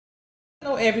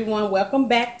Hello everyone, welcome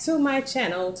back to my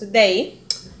channel. Today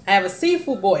I have a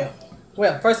seafood boil.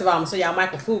 Well, first of all, I'm gonna show y'all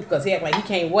Michael food because he act like he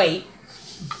can't wait.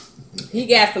 He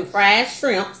got some fried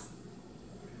shrimps.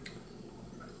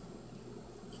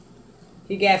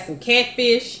 He got some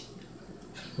catfish.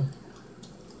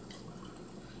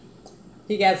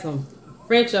 He got some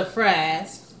French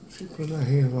fries. She put her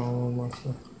hands all on my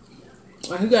stuff.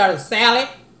 And he got a salad.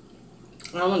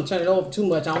 I don't want to turn it over too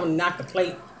much. I don't want to knock the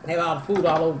plate, have all the food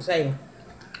all over the table.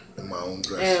 In my own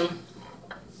dress. And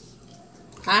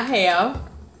I have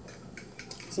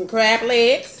some crab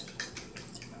legs.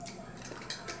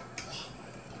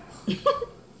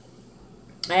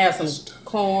 I have some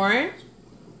corn,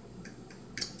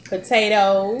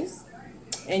 potatoes,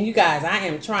 and you guys, I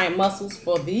am trying mussels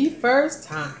for the first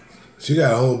time. She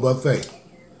got a whole buffet.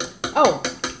 Oh,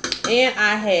 and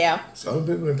I have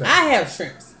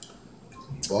shrimps.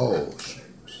 Bowl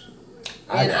shrimps.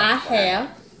 And I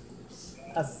have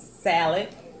a salad.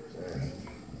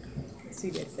 See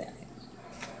that salad.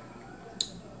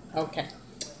 Okay.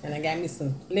 And I got me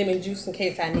some lemon juice in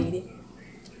case I need it.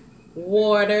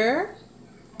 Water.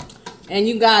 And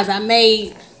you guys, I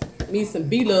made me some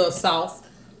BLOVES sauce.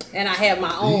 And I have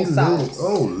my own sauce.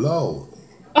 Oh, Lord.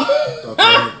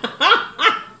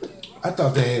 I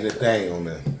thought they had a thing on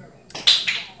there.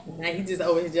 Now he just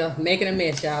over here just making a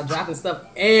mess, y'all. Dropping stuff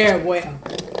everywhere.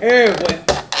 Everywhere.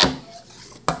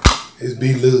 It's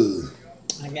BLOVES.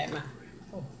 I got my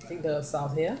BLOVES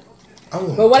sauce here.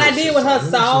 But what I did with her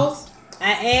sauce,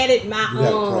 I added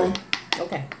my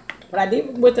okay. What I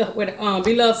did with the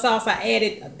BLOVES sauce, I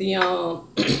added the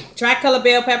tricolor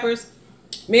bell peppers,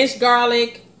 minced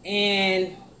garlic,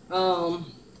 and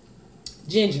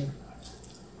ginger.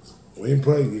 We ain't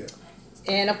prayed yet.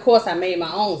 And of course, I made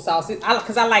my own sauce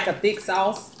because I like a thick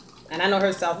sauce, and I know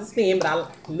her sauce is thin, but I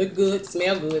look good,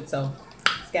 smell good, so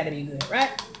it's got to be good, right?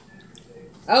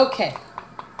 Okay.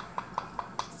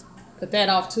 Put that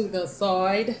off to the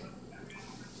side.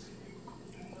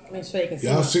 Make sure you can see.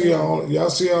 Y'all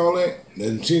see all that?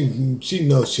 Then she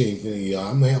knows she ain't finna y'all.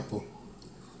 I'm help her.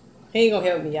 He ain't gonna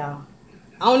help me, y'all.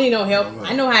 I don't need no help.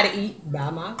 I know how to eat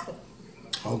by myself.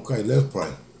 Okay, let's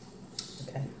pray.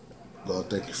 Okay. Lord,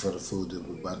 thank you for the food that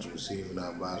we're about to receive in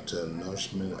our body, to the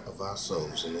nourishment of our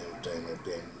souls and everything that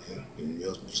they in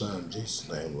your son Jesus'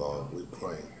 name, Lord, we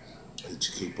pray that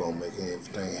you keep on making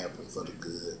everything happen for the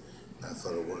good, not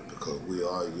for the work, because we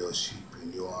are your sheep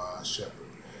and you are our shepherd.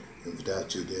 And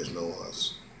without you, there's no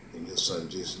us. In your son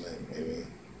Jesus' name, amen.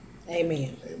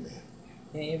 Amen. Amen.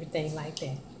 And everything like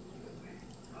that.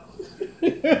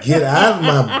 Get out of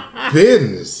my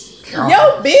business.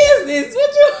 Your business?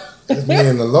 What you? That's me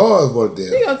and the Lord were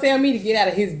there. He gonna tell me to get out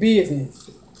of his business.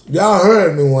 Y'all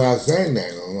heard me when I was saying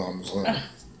that. You know what I'm saying?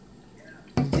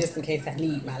 Just in case I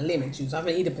need my lemon juice. I'm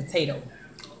gonna eat a potato.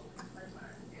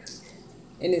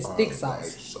 And it's thick sauce.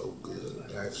 That's so good.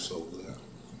 That's so good.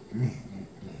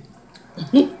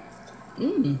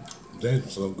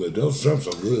 That's so good. Those shrimps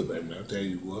are good, baby. I'll tell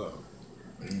you what.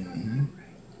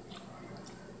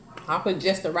 I'll put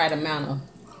just the right amount of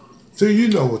See, you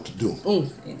know what to do.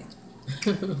 oomph in it.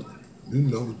 You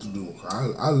know what to do.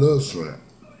 I love shrimp.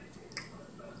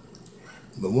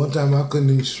 But one time I couldn't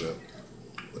eat shrimp.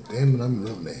 But damn it, I'm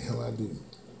loving the hell I do.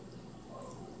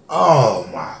 Oh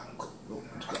my God.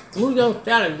 Move your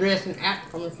salad dressing out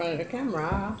from in front of the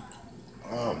camera.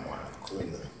 Oh my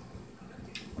goodness.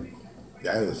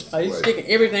 That is Oh, you sticking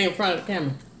everything in front of the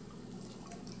camera.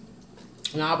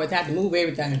 And I always have to move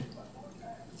everything.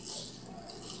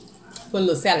 Put a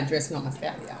little salad dressing on my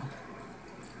salad, y'all.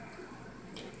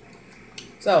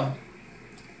 So,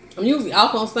 I'm usually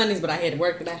off on Sundays, but I had to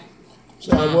work today.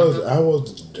 So I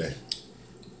was today.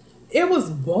 It was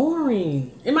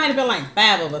boring. It might have been like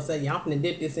 5 of us saying, y'all finna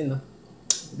dip this in the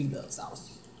BLOVES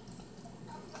sauce.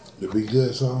 The Be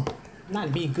Good song?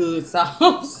 Not Be Good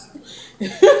sauce.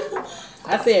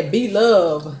 I said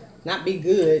BLOVE, not Be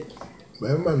Good.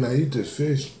 Man, I might not eat this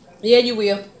fish. Yeah, you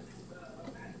will.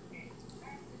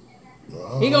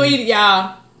 He gonna eat it,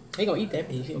 y'all. He gonna eat that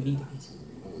fish. He gonna eat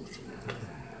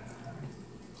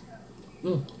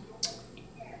it.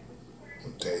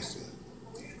 Tasty.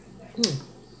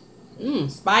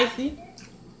 Spicy.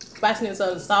 Spiciness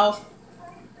of the sauce.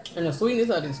 And the sweetness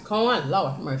of this corn.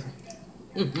 Lord have mercy.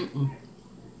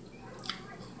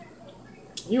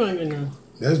 You ain't getting none.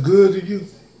 That's good to you?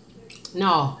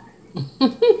 No.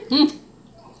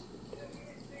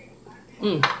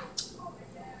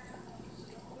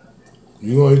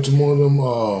 You gonna eat some more of them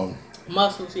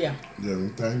Mussels, yeah.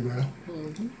 them things, man?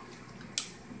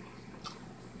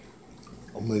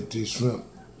 I'll make these shrimp.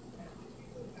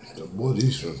 Boy,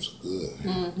 these shrimps are good.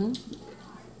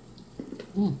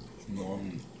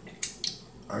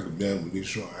 I could damn with these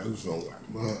shrimp. I was so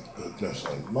that's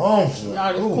some long shrimp.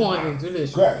 Y'all, this corn is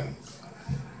delicious. God.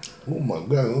 Oh my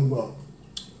God,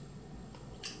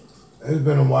 it's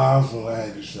been a while since I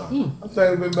had this shrimp. I think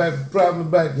I've been probably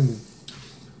back in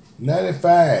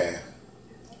 95.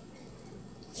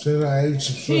 Since I ate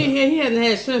some shrimp. He hasn't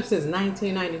had shrimp since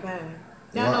 1995.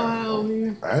 Y'all know how old he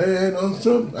is? I ain't had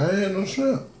no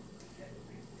shrimp.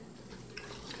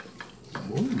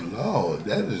 Oh Lord,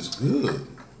 that is good.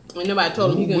 Ain't nobody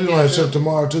told him he couldn't We gonna have shrimp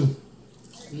tomorrow too.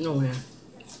 No, man.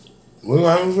 We gonna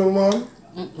have shrimp tomorrow?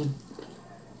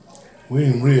 We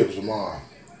eating ribs tomorrow.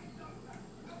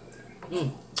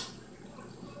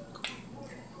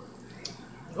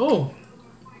 Oh,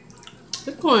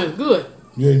 this corn is good.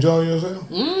 You enjoying yourself?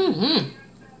 Mm-hmm.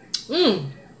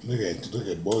 Look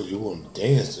at boy, you want to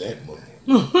dance to that boy.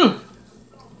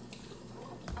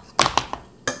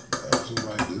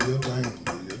 Somebody do your thing.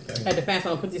 I had to find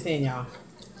something to put this in, y'all.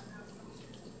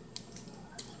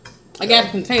 I got a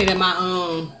container that my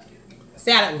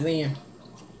salad was in.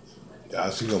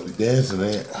 Y'all, she gonna be dancing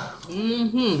that.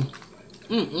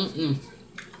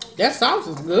 That sauce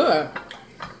is good.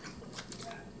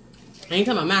 I ain't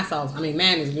talking about my sauce. I mean,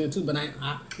 man is good too, but I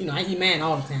eat man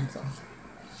all the time.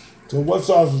 So what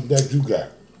sauce is that you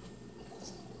got?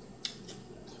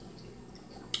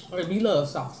 Or the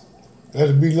BLOVES sauce.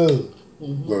 That's BLOVES.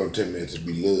 Well, don't tell me it's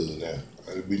BLOVES now.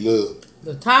 That's BLOVES.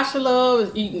 The Tasha Love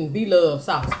is eating BLOVES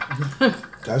sauce.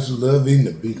 Tasha love eating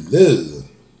the BLOVES.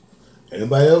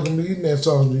 Anybody else can be eating that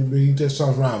sauce? Be eating that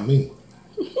sauce around me.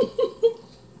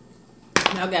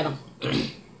 Y'all got them.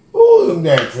 Ooh, them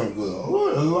damn shrimp good.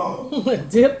 Oh Lord.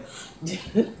 Dip.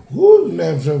 Ooh, them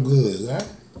damn shrimp good, right?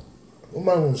 What am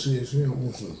I gonna see if she don't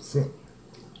want some shrimp?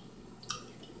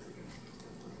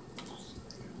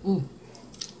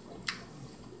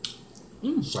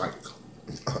 Psych.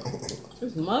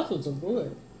 These mussels are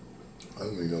good. I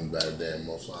don't even know about damn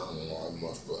mussel. I don't know how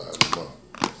mussel.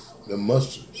 The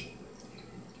mustards.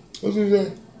 What's his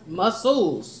name?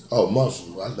 Mussels. Oh,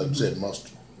 mussels. I thought you said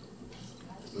mustard.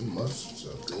 The mustards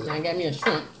are good. Now I got me a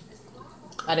shrimp.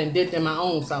 I done dipped in my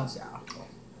own sauce, y'all.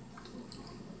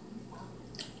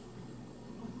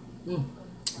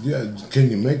 Yeah, can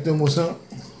you make them with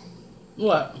something?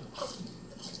 What?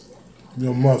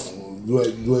 Your mussel. Do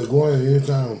it go in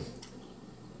anytime?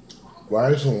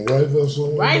 Rice and gravy or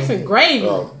something? Rice and gravy.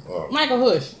 Oh. Michael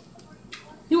Hush.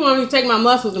 He wanted me to take my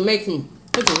mussels and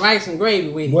put some rice and gravy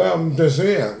with it. Well, I'm just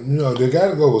saying, they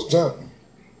gotta go with something.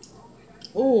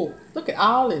 Ooh, look at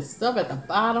all this stuff at the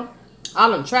bottom.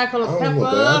 All them tricolor I pepper. don't know,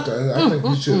 but I think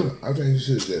you should. I think you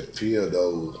should just peel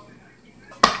those,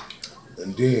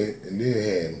 and then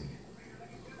have.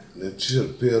 You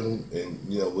should peel them, and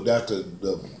without the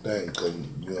thing, cause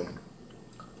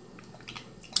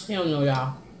He don't know,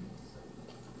 y'all.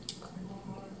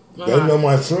 They know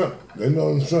my shrimp. They know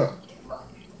them shrimp.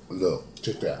 Look,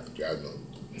 check that out. Y'all know.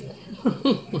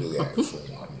 Look at that shrimp.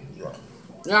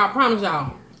 Y'all, I promise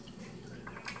y'all.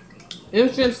 Them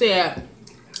shrimp said,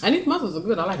 and these mussels are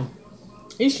good. I like them.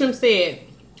 These shrimp said,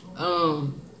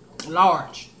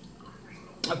 large.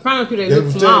 I promise you they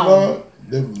look small.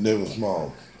 They were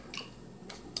small.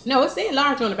 No, it said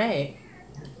large on the bag.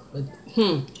 But,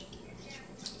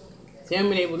 tell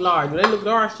me they were large. Do they look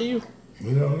large to you?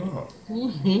 We don't know.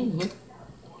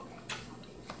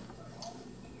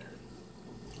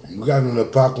 We got them the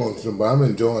popcorn shrimp, but I'm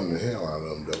enjoying the hell out of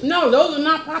them, though. No, those are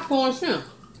not popcorn shrimp.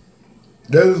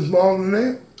 They was smaller than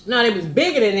that? No, they was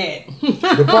bigger than that.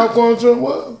 The popcorn shrimp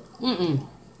was?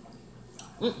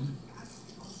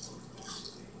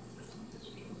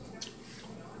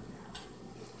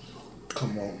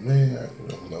 Come on, man.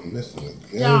 I'm missing the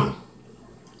game. Y'all,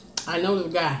 I know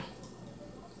this guy.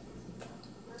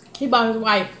 He bought his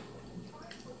wife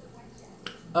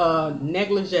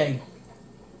negligee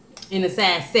in a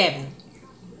size 7.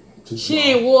 She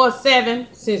ain't wore 7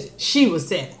 since she was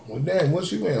 7. Well, damn, what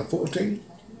she wearing, 14?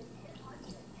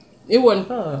 It wasn't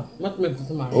for her. Must have been for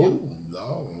somebody else. Oh,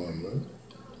 Lord, man.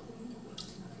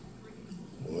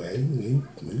 Well,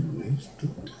 he's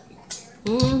stupid.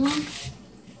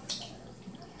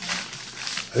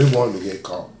 He wanted to get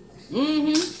caught. I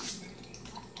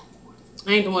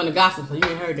ain't the one to gossip, so you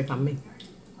ain't heard it from me.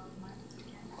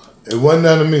 It wasn't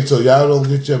none of me, so y'all don't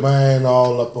get your mind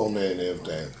all up on there and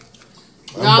everything.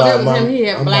 Y'all him, he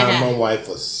had black eye. I'm buying my wife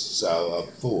a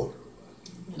 4.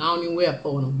 And I don't even wear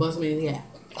 4, and I'm busting me in the eye.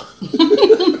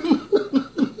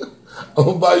 I'm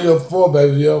gonna buy you a 4,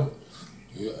 baby, a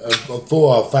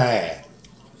 4 or 5.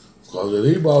 Because if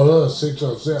he bought her a 6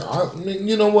 or 7, I mean,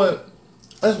 you know what?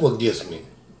 That's what gets me.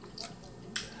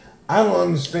 I don't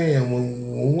understand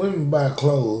when women buy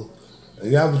clothes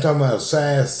And y'all be talking about a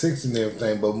size 6 and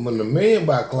everything, but when the men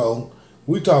buy clothes,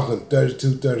 we talking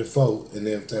 32, 34 and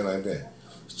everything like that.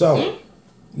 So,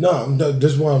 no,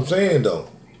 this is what I'm saying though.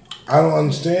 I don't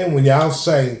understand when y'all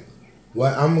say,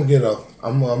 well, I'm gonna get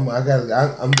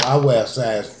I wear a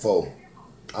size 4.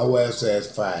 I wear a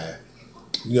size 5,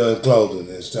 in clothing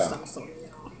and stuff.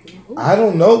 I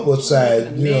don't know what size,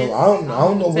 I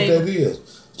don't know what that is.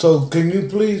 So can you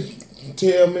please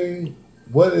tell me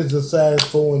what is the size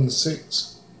 4 and the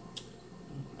 6?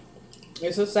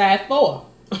 It's a size 4.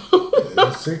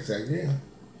 It's 6, I guess.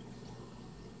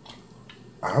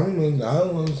 I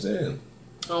don't understand.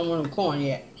 I don't want them corn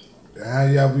yet. How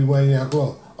y'all be wearing y'all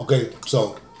clothes? Okay,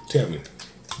 so tell me,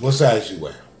 what size you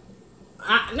wear?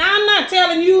 Now I'm not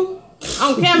telling you.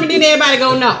 On camera, then everybody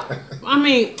gonna know. I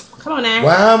mean, come on now.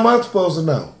 Well, how am I supposed to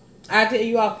know? I'll tell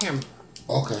you off camera.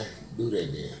 Okay, do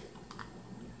that then.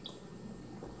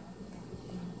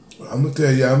 I'm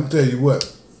gonna tell you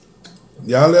what.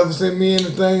 Y'all ever send me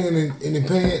anything in the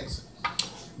pants?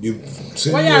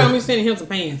 Why y'all gonna be sending him some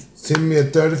pants? Send me a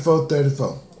 34.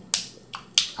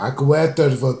 I could wear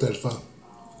 34. I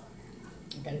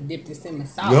gotta dip this in my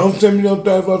sauce. You don't send me no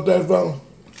 34.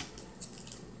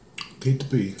 Keep the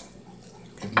peas.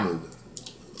 Keep moving.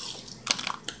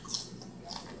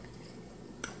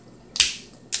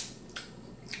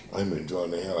 I'm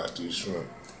enjoying the hell out of these shrimp.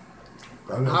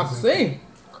 I'll see.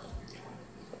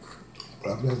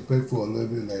 Probably have to pay for a little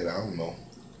bit later. I don't know.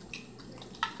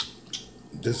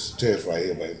 This is a test right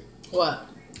here, baby. What?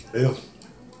 If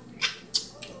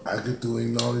I get through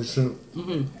eating all this shrimp,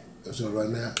 that's it right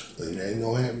now, and there ain't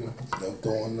no happening, no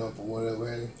throwing up or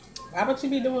whatever. Why would you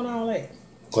be doing all that?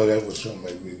 Because that's what shrimp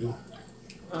make me do.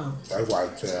 Oh. That's why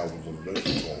I said I was allergic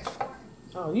to them.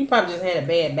 Oh, you probably just had a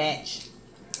bad batch.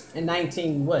 In 95,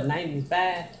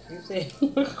 you said?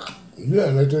 Yeah,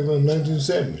 like that in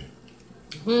 1970.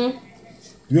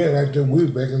 Yeah, like that we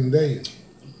back in the day.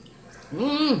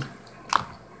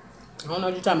 I don't know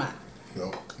what you're talking about. No.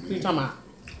 What you talking about?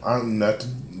 I'm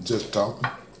nothing, just talking.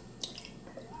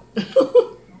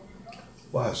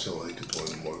 Why I so hate to go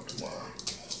to work tomorrow?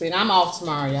 See, I'm off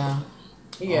tomorrow, y'all.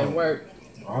 He got to work.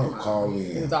 I'll call in.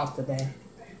 He's off today.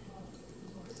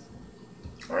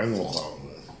 I ain't gonna call in.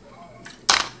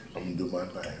 I'm gonna do my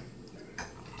thing.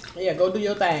 Yeah, go do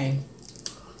your thing.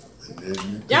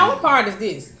 Y'all, what part is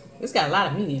this? It's got a lot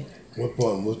of meat in it. What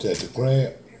part? What's that? The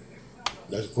crab?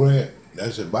 That's crab.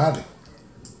 That's the body.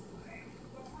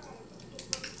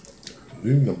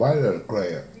 You eating the body of the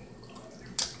crab.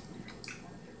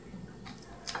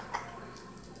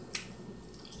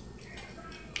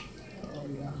 Oh,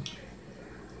 yeah.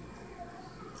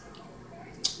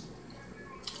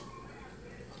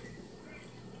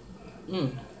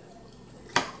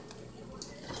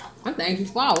 I think he's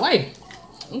far away.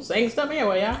 I'm saying stuff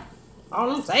anyway, y'all.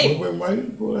 All I'm saying. Why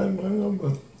you pull that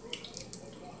number?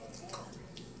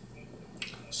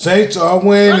 Saints are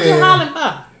winning. What you hollering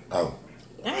for? Oh.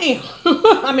 Damn.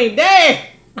 I mean, damn.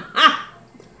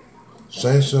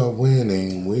 Saints are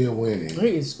winning. We're winning.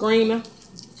 He is screaming.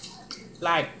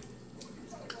 Like,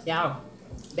 y'all,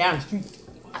 down the street.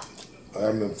 I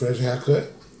got me a fresh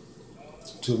haircut.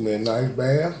 Took me a nice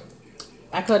bath.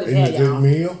 I cut his hair, Ate a y'all. good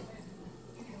meal.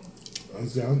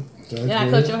 Did I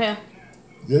cut your hair?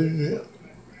 Yeah.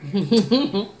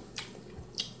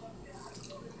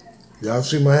 Y'all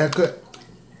see my haircut?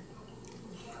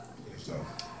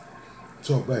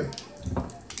 So baby.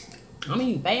 I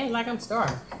mean, bad like I'm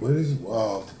starving. What is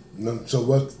so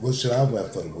what should I wear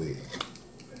for the wedding?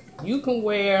 You can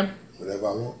wear Whatever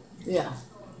I want. Yeah.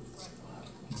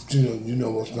 You know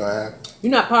what's gonna happen.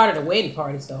 You're not part of the wedding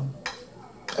party, so.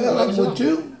 Hell, I'm with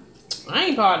you. I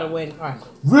ain't part of the wedding party.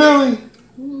 Really?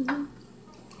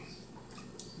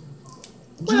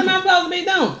 What am I supposed to be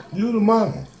doing? You the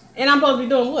mama. And I'm supposed to be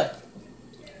doing what?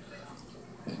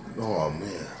 Oh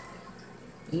man.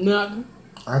 Nothing.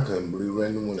 I couldn't believe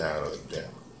Randy went out of that.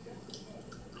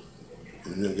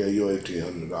 And then gave your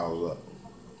 $1,800 up.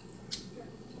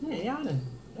 Man, y'all done.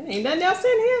 There ain't nothing else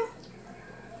in here.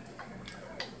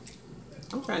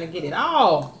 I'm trying to get it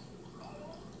all.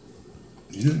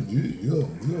 You're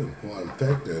important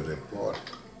factor of that party.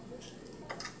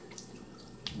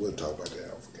 We'll talk about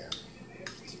that off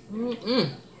camera.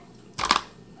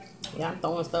 Yeah, I'm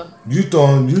throwing stuff. You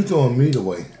throwing meat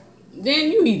away.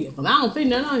 Then you eat it, but I don't fit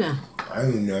nothing on there. I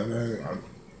ain't never.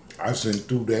 I sent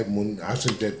through that one. I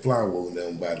sent that flower over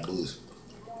there by the bush.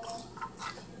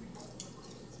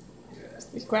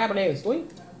 This crab leg is sweet.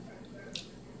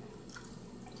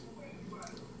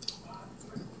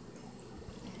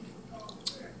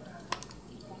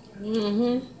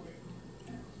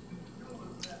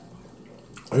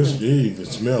 It even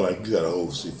smell like you got a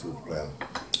whole seafood platter.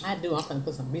 I do. I'm gonna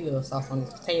put some BLOVES sauce on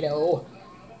this potato.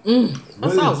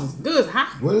 That sauce is good. It's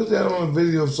hot. What is that on the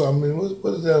video? Something?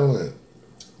 What is that on it?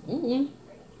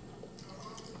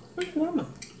 What's that?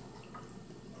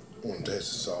 I want to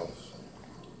taste the sauce.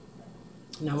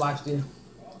 Now watch this.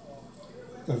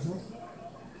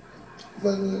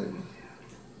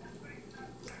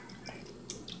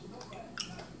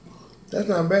 That's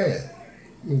not bad.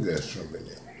 Let me get shrimp in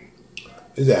there.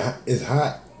 It's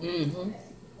hot.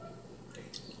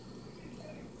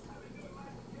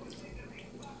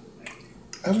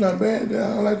 That's not bad.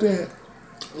 I like that.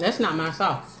 That's not my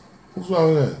sauce. What's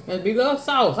wrong with that? That's BLOVES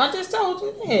sauce. I just told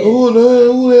you that.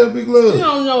 Who had big love? You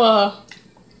don't know.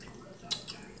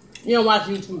 You don't watch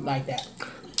YouTube like that.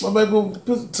 My baby will put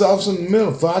the sauce in the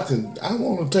middle. I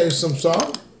want to taste some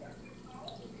salt.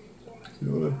 You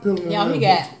know that pilling. Y'all, he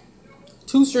got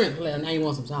 2 shrimp left. Now you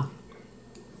want some sauce.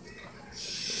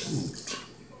 Shoot.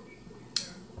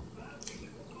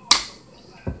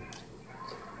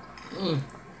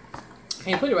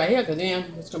 Can't put it right here because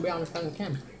then it's gonna be on the front of the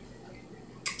camera.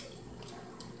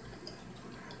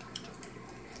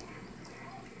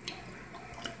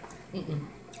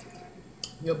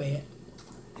 You're bad.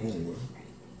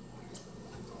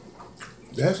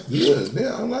 That's good.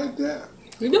 Yeah, I like that.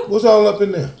 You do? What's all up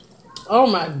in there? Oh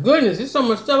my goodness, there's so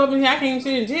much stuff up in here I can't even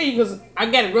sit and tell you because I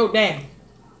got it wrote down.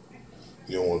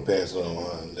 You don't want to pass it on,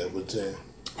 huh? That what you're saying?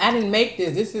 I didn't make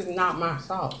this. This is not my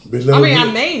sauce. I mean,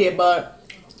 I made it, but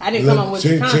I didn't come up with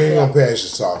the concept. She ain't gonna pass your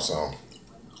sauce on.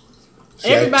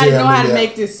 Everybody know how to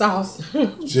make this sauce.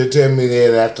 She'll tell me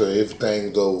that after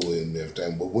everything's over and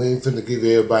everything, but we ain't finna give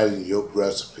everybody your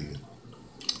recipe.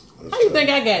 How you think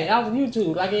I got it? Off of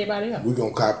YouTube like everybody else. We're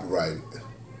gonna copyright it.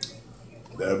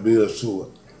 That'll be us to it.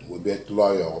 We'll be at the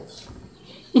lawyer office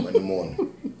in the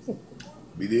morning.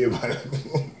 Be everybody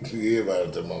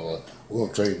tomorrow. We're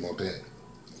gonna trademark that.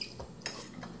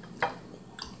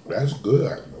 That's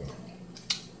good.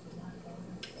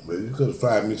 But you could have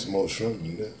fried me some more shrimp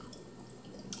in there.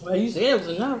 Well, you said it was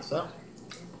enough, so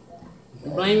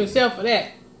you blame yourself for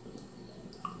that.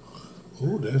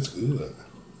 Oh, that's good.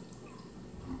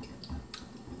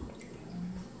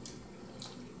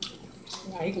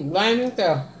 Now you can blame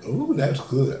yourself. Oh, that's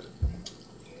good.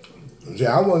 See,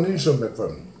 I wasn't eating something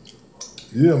from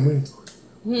you. You know what I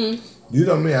mean? You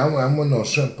know me. I wasn't no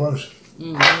shrimp person.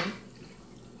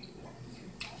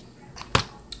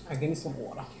 I give me some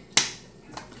water.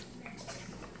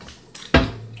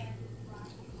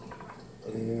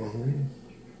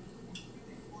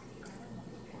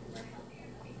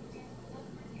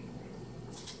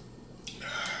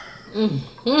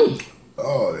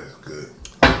 Oh, that's good.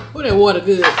 Oh, that water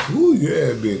good. Ooh,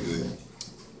 yeah, it been good.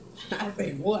 I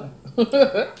say water.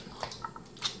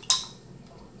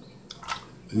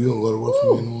 You gonna go to work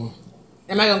for me anymore?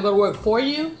 Am I gonna go to work for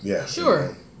you? Yeah.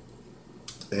 Sure.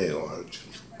 It ain't gonna hurt you.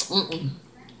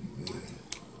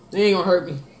 It ain't gonna hurt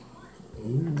me.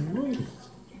 Ooh.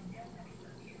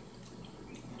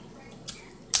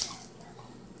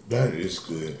 That is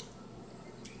good.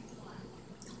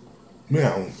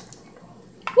 Man,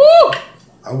 Woo!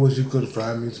 I wish you could have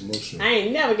fried me some more shrimp. I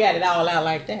ain't never got it all out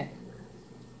like that.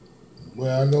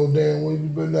 Well, I know damn well you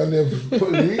better not never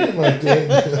put it in like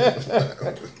that.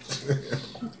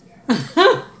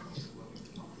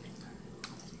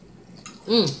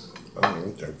 I don't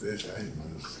want that fish. I ain't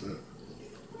gonna slip.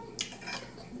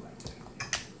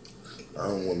 I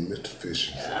don't want to miss the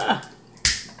fish.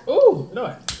 Ooh,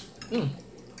 Lord. There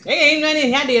ain't nothing in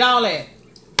here. I did all that.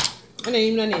 There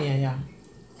ain't even nothing in here, y'all.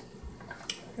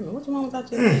 Hey, what's wrong with that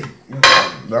chicken?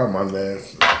 That was my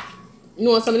last. You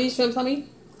want some of these shrimps, honey?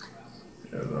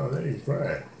 Yeah, no, they ain't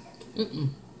fried. You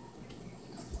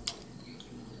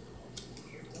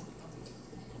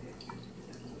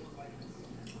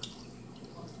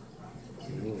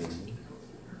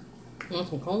want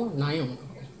some corn? No, you don't want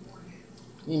corn.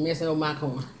 You messing up my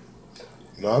corn.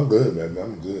 No, I'm good, man.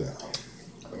 I'm good.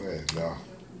 Okay, no.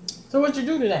 So what you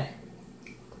do today?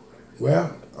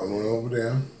 Well, I went over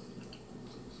there.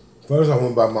 First, I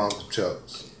went by my Uncle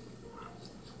Chuck's.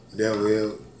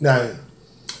 Then now,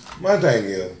 my thing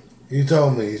is, he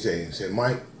told me, he said,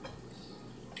 Mike,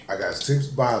 I got 6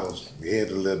 bottles. He had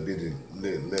a little bitty,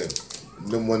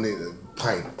 little one of the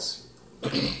pints.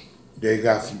 They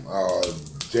got from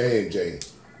J&J.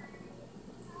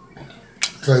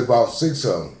 So he bought 6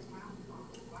 of them.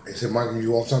 He said, Michael,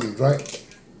 you want something to drink?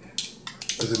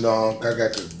 I said, no, I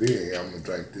got this beer here. I'm going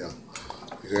to drink them.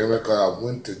 He said, because I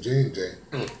went to J&J.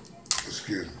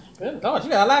 Excuse me. Good Lord, you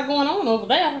got a lot going on over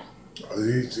there.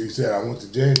 He said, I went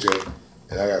to J&J,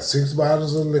 and I got 6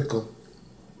 bottles of liquor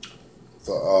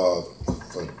for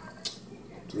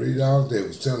 $3. They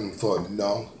was selling them for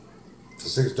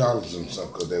 $6 and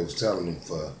something, because they was selling them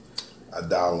for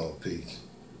 $1 a piece.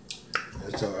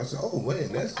 And so I said, oh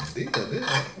man, that's a deal.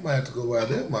 I might have to go buy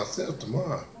that myself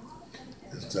tomorrow.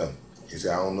 And so he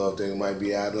said, I don't know if they might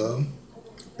be out of them.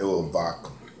 It was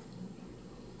vodka.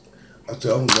 I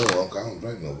said, oh no, Uncle, I don't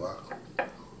drink no vodka.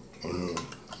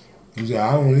 He said,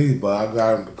 I don't need it, but I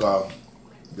got them because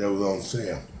they was on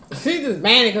sale. She just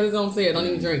banned it because it's on sale. Don't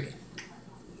even drink it.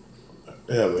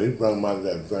 Yeah, but he brought my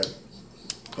that drink.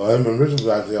 So him and Richard was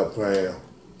out there playing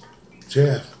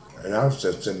chess, and I was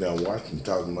just sitting there watching,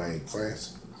 talking to my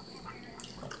friends.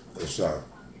 And so,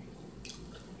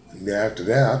 and then after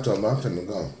that, I told him I'm finna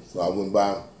go. So I went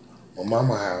by my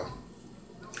mama's house.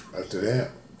 After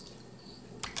that,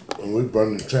 and we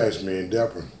burned the trash, me and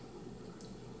Deborah.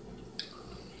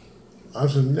 I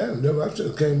said, damn, Deborah, I should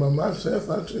have came by myself.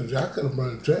 I said, I could have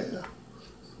burned the trash.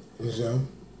 And so,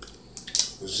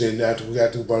 sitting after we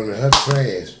got to burning her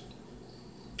trash,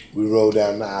 we rode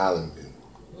down the island.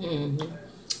 And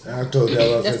I told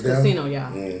Deborah, I said, that's casino,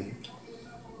 y'all.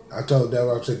 I told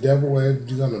Deborah, I said, Deborah, well, if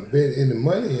you're gonna bet any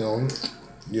money on it,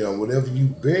 whatever you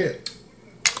bet,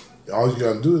 all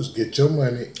you're gonna do is get your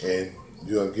money and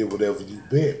you're gonna get whatever you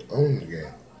bet on the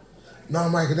game. No,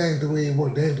 Michael, that ain't the way it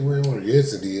works. That ain't the way it works.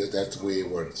 Yes, it is. That's the way it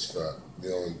works. You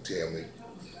don't tell me.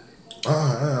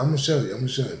 I'm gonna show you.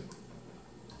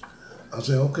 I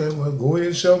said, okay, well, go ahead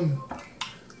and show me.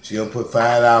 She gonna put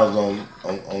 $5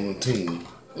 on the team.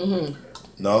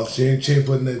 No, she ain't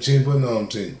putting it on the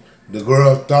team. The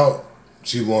girl thought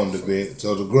she wanted to bet,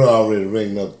 so the girl already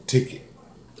ringed up the ticket.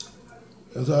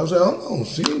 And so I said, hold on,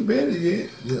 she ain't betted yet.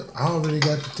 Yeah, I already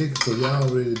got the ticket, so y'all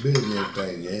already bet and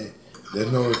everything, yeah.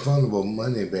 There's no refundable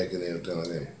money back and everything like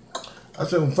that. I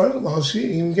said, well, first of all, she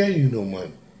ain't even gave you no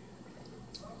money.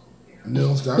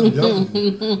 Stop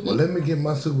jumping. Well, let me get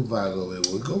my supervisor over here.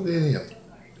 Well, go get him.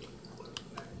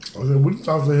 I said, we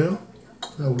talk to him.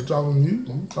 Yeah, we talking to you.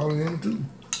 I'm talking to him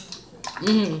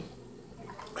too.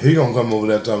 He gonna come over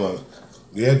there talking about,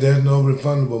 yeah, there's no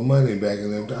refundable money back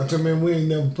in there. I said, man, we ain't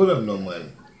never put up no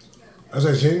money. I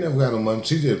said, she ain't never got no money.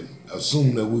 She just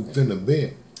assumed that we finna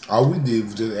bet. All we did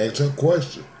was just ask her a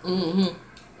question.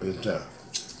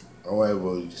 All right,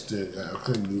 well,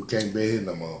 you can't bet here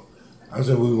no more. I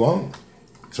said, we won't.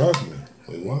 Trust me,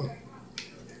 we won't.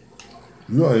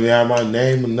 You don't even have my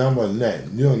name and number and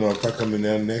that. You don't know if I come in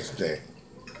there next day.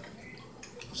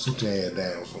 Sit your head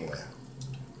down somewhere.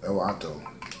 That's what I told him.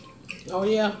 Oh,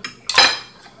 yeah.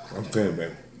 I'm finished,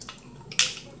 baby.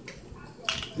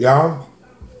 Y'all,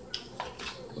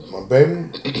 my baby,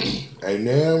 ain't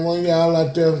there one of y'all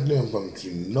out there with them, but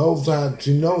she knows what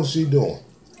she doing.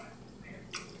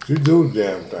 She do the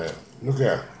damn thing. Look at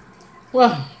her.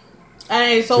 Well, I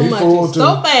ain't so much. It's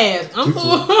so fast. I'm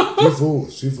full.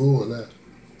 She fool now.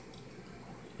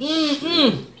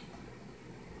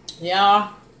 Y'all,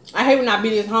 I hate when I be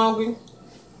this hungry.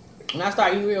 When I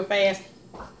start eating real fast,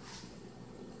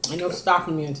 ain't no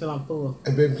stopping me until I'm full.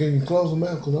 Hey, baby, can you close them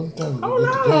out? Because I'm trying to go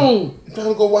get the game. I'm trying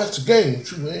to go watch the game.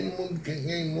 You ain't want the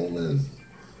game on there.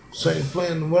 Say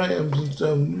playing the Rams and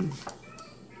stuff.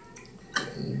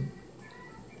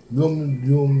 You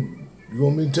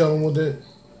want me to tell them what that?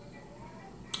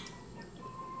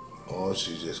 Oh,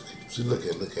 she just keeps. Look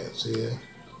at. See her?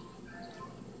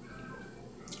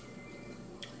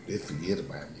 They forget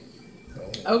about me.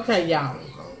 Okay, y'all.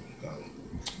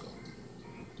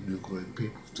 You great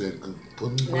people.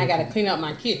 And I gotta clean up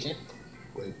my kitchen.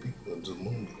 Great people of the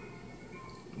moon.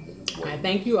 I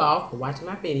thank you all for watching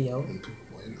my video.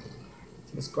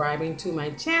 Subscribing to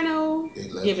my channel.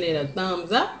 Giving it a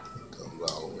thumbs up. Thumbs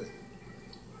all the way.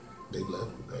 They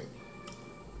love you, baby.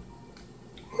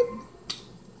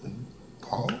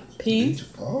 Pause. Peace.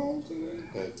 Pause.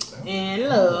 And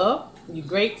love. You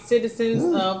great citizens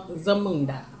of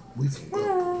Zamunda. We can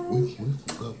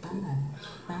go.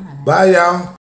 Bye, y'all.